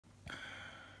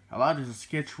Hello, this is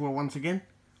Schedule once again,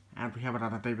 and we have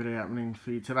another DVD opening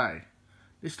for you today.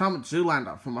 This time it's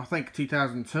Zoolander from, I think,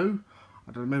 2002.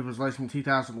 I don't know if it was released in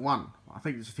 2001. I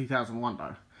think this is 2001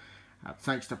 though.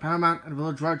 Thanks to Paramount and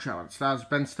Village Roadshow. It stars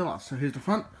Ben Stiller. So here's the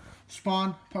front,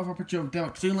 spine, profile picture of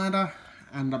Derek Zoolander,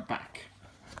 and the back.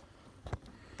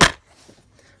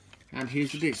 And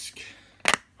here's the disc.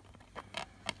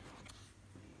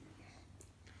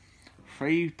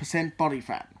 3% body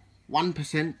fat,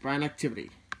 1% brain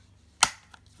activity.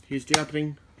 Here's the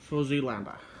opening for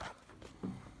Zoolander.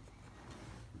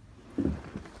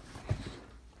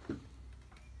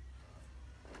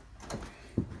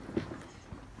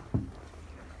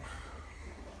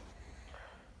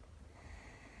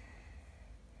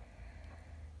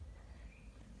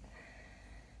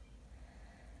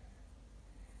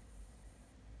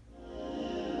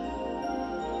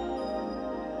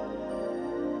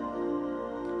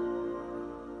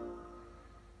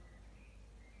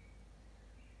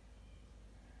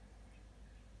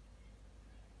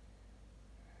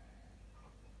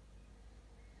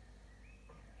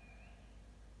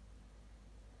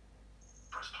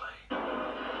 Press play.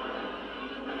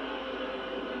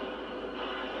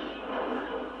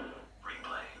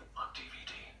 Replay on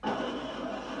DVD.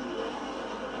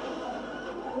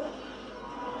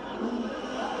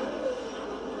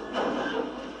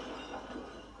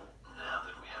 Now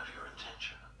that we have your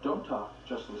attention. Don't talk,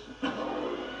 just listen.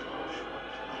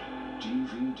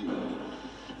 DVD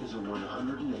is a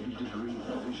 180-degree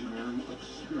visionary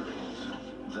experience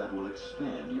that will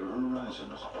expand your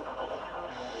horizons.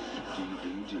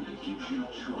 DVD gives you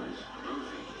choice.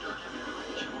 Movie,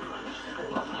 documentary, children's.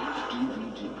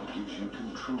 DVD gives you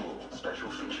control. Special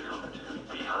feature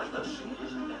content. Behind the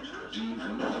scenes and extras.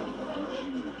 DVD gives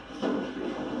you the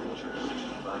big picture.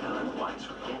 16:9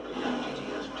 widescreen.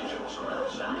 DTS digital surround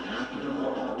sound. You have to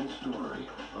know the whole story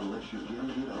unless you get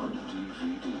it on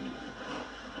DVD.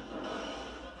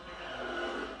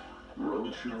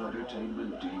 Roadshow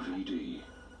Entertainment DVD.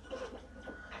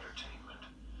 Entertainment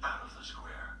out of the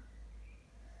square.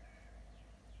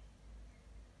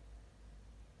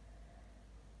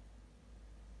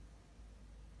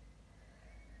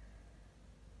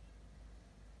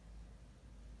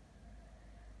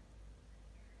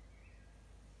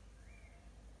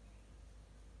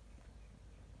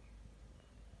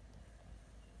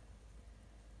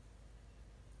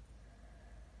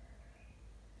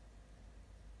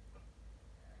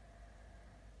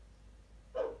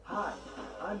 Hi,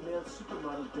 I'm male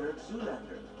supermodel Derek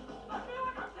Zoolander. I feel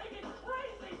like I'm taking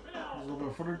crazy There's a pills! little bit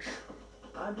of footage.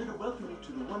 I'm here to welcome you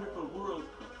to the wonderful world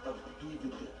of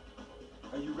DVD.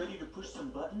 Are you ready to push some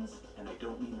buttons? And I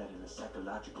don't mean that in a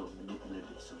psychological,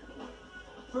 manipulative sort of way.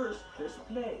 First, there's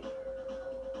play.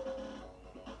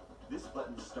 This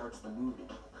button starts the movie.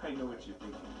 I know what you're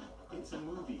thinking. It's a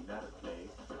movie, not a play.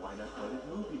 Why not call it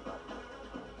movie button?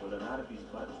 Well, a lot of these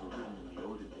buttons were written in the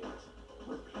olden days,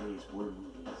 where plays were movies.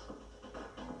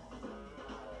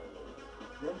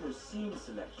 Then there's scene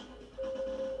selection.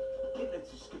 It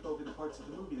lets you skip over the parts of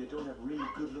the movie that don't have really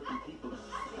good-looking people.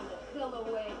 Go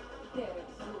away, Derek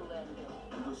Zoolander.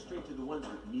 And go straight to the ones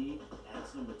with me,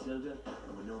 Hansel and Matilda,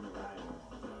 and Winona Ryder.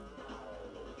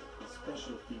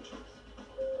 Special features.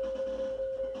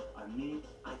 On me,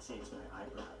 I'd say it's my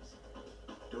eyebrows.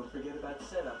 Don't forget about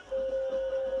setup.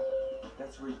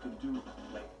 That's where you can do,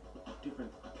 like,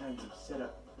 different kinds of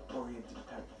setup-oriented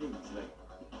type things, like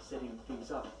setting things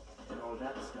up and all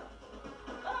that stuff.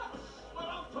 That's what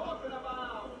I'm talking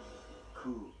about!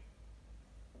 Cool.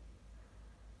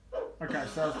 Okay,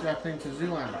 so that's the opening to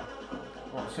Zoolander.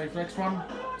 Well, see you for the next one.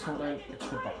 Till then, it's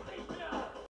goodbye.